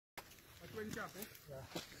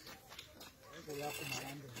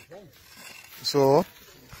So,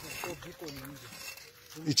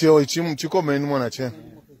 icheo chiko meni mwana che.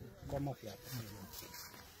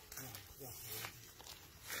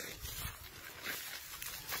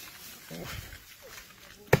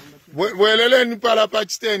 Bwelele ni pala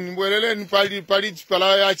pachiteni, bwelele ni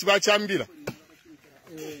pala ya chibachambila.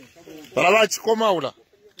 Pala bachikoma ula.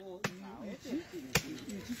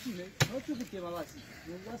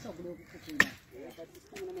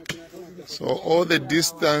 So all the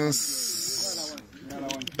distance,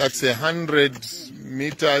 that's 100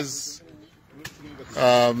 meters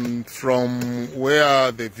from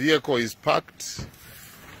where the vehicle is parked.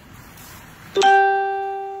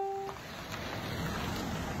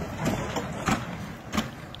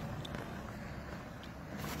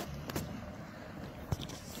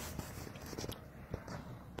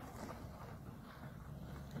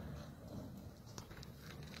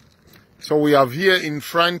 So we have here in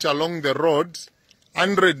front along the road,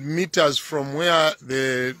 100 meters from where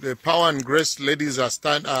the Power and Grace ladies are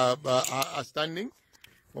standing,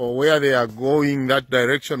 or where they are going, that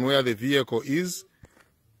direction where the vehicle is.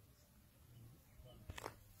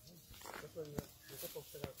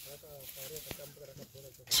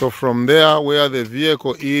 So from there, where the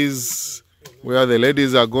vehicle is, where the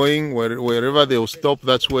ladies are going, wherever they will stop,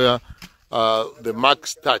 that's where the mark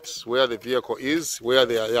starts, where the vehicle is, where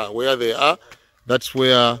they are, that's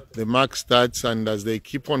where the mark starts. And as they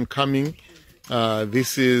keep on coming,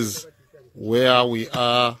 this is where we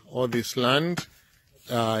are, all this land,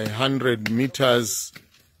 100 meters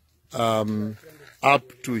up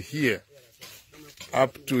to here.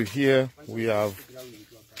 Up to here, we have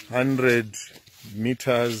 100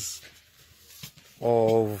 meters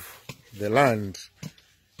of the land,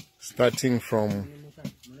 starting from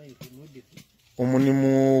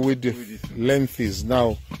Umunimu width. Length is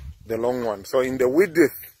now the long one. So in the width,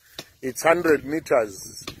 it's 100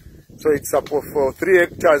 meters. So it's up for 3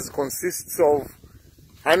 hectares consists of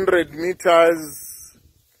 100 meters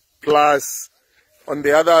plus on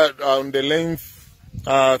the other, on the length,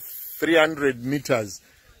 300 meters.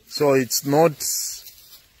 So it's not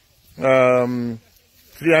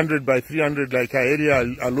 300 by 300 like I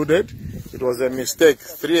earlier alluded. It was a mistake.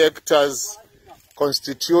 3 hectares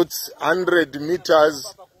constitutes 100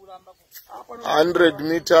 meters, 100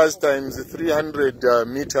 meters times 300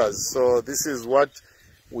 meters. So this is what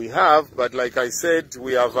we have. But like I said,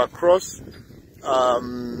 we have across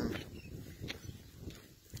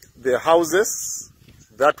the houses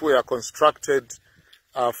that were constructed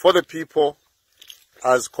for the people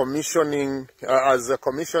as commissioned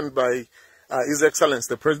by His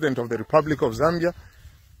Excellency the President of the Republic of Zambia.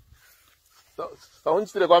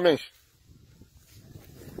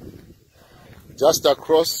 Just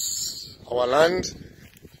across our land,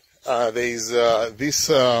 there is this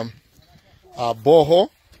borehole,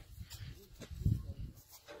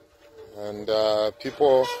 and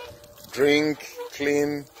people drink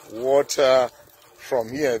clean water from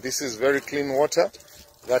here. This is very clean water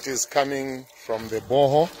that is coming from the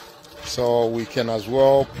borehole, so we can as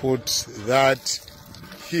well put that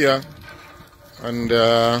here. And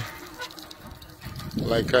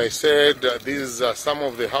like I said, these are some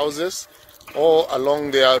of the houses. All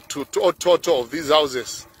along there, total of these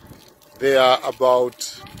houses, there are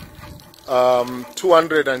about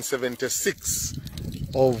 276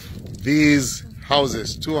 of these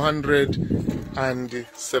houses.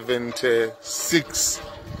 276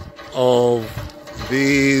 of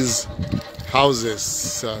these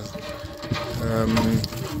houses.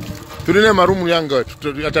 Turine marumu yanga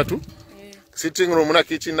atatu. Sitting room na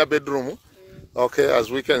kitchen na bedroom. Okay,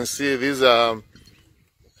 as we can see, these are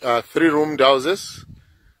 3-roomed houses,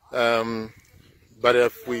 but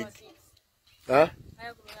if we, then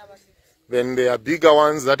there are bigger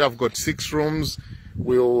ones that have got 6 rooms.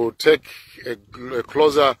 We'll take a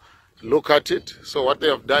closer look at it. So what they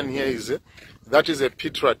have done here is, that is a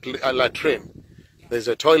pit latrine. There's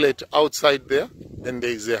a toilet outside there, and there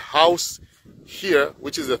is a house here,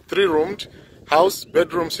 which is a 3-roomed house,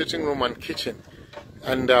 bedroom, sitting room, and kitchen.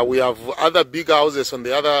 And we have other big houses on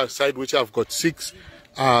the other side, which have got 6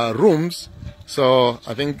 rooms. So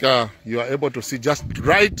I think you are able to see just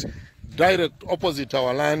direct opposite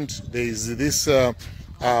our land, there is this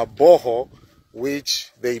borehole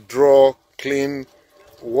which they draw clean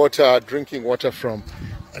water, drinking water from.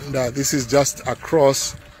 And this is just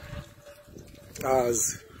across,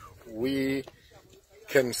 as we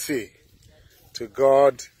can see. To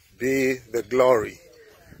God be the glory.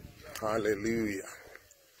 Hallelujah.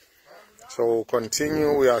 So we'll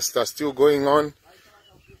continue. We are still going on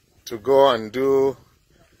to go and do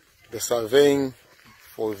the surveying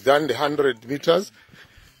We've done the 100 meters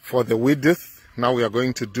for the width. Now we are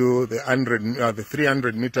going to do the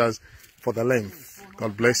 300 meters for the length.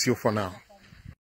 God bless you for now.